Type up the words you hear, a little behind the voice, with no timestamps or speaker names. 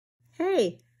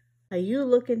Hey, are you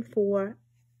looking for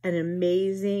an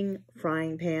amazing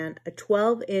frying pan? A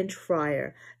 12-inch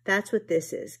fryer. That's what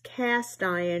this is. Cast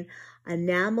iron,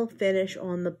 enamel finish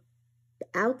on the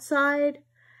outside,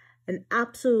 an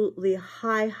absolutely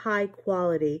high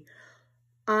quality.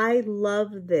 I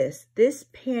love this. This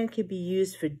pan could be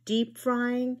used for deep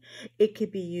frying. It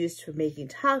could be used for making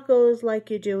tacos like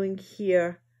you're doing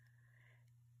here.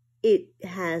 It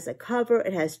has a cover.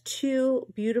 It has two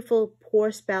beautiful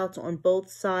pour spouts on both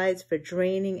sides for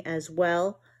draining as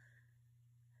well.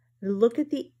 Look at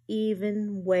the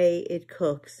even way it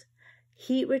cooks.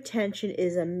 Heat retention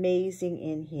is amazing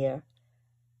in here.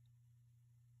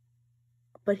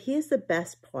 But here's the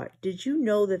best part. Did you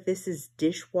know that this is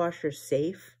dishwasher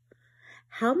safe?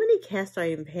 How many cast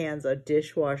iron pans are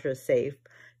dishwasher safe?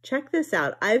 Check this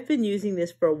out. I've been using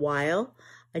this for a while.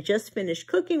 I just finished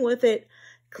cooking with it,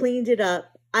 cleaned it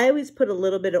up. I always put a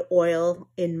little bit of oil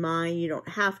in mine. You don't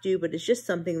have to, but it's just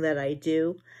something that I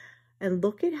do. And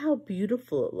look at how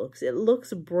beautiful it looks. It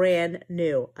looks brand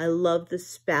new. I love the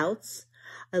spouts.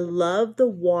 I love the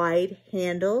wide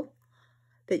handle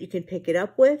that you can pick it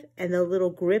up with, and the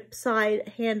little grip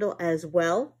side handle as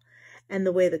well, and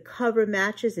the way the cover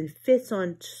matches and fits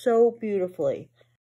on so beautifully.